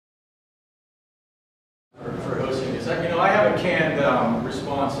this. I have a canned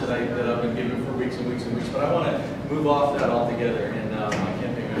response that I've been giving for weeks and weeks and weeks, but I want to move off that altogether, and I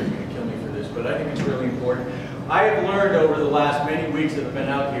can't think anyone's going to kill me for this, but I think it's really important. I have learned over the last many weeks that I've been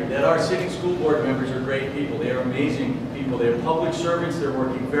out here that our sitting school board members are great people. They are amazing people. They are public servants. They're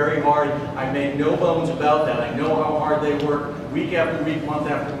working very hard. I make no bones about that. I know how hard they work week after week, month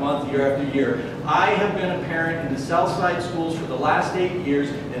after month, year after year. I have been a parent in the Southside schools for the last 8 years,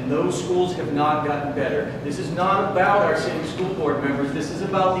 and those schools have not gotten better. This is not about our sitting school board members. This is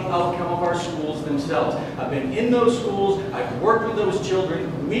about the outcome of our schools themselves. I've been in those schools. I've worked with those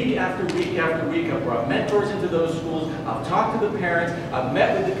children week after week after week. I've brought mentors into those schools. I've talked to the parents. I've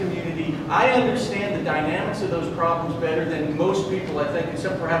met with the community. I understand the dynamics of those problems better than most people, I think,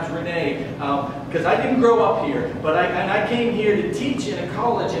 except perhaps Renee, because I didn't grow up here, but I came here to teach in a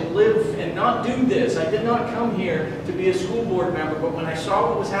college and live and not do this. I did not come here to be a school board member, but when I saw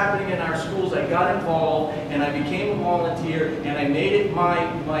what was happening in our schools, I got involved and I became a volunteer, and I made it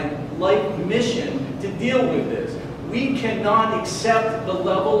my life mission to deal with this. We cannot accept the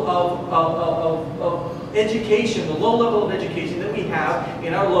level of education, the low level of education that we have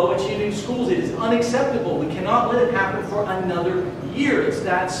in our low achieving schools. It is unacceptable. We cannot let it happen for another year. It's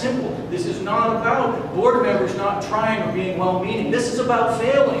that simple. This is not about board members not trying or being well-meaning. This is about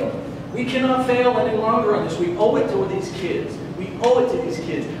failing. We cannot fail any longer on this. We owe it to these kids. We owe it to these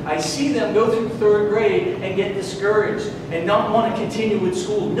kids. I see them go through 3rd grade and get discouraged and not want to continue with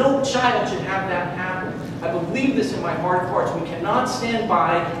school. No child should have that happen. I believe this in my heart of hearts. We cannot stand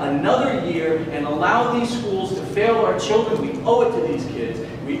by another year and allow these schools to fail our children. We owe it to these kids.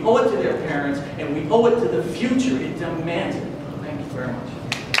 We owe it to their parents, and we owe it to the future. It demands it. Thank you very much.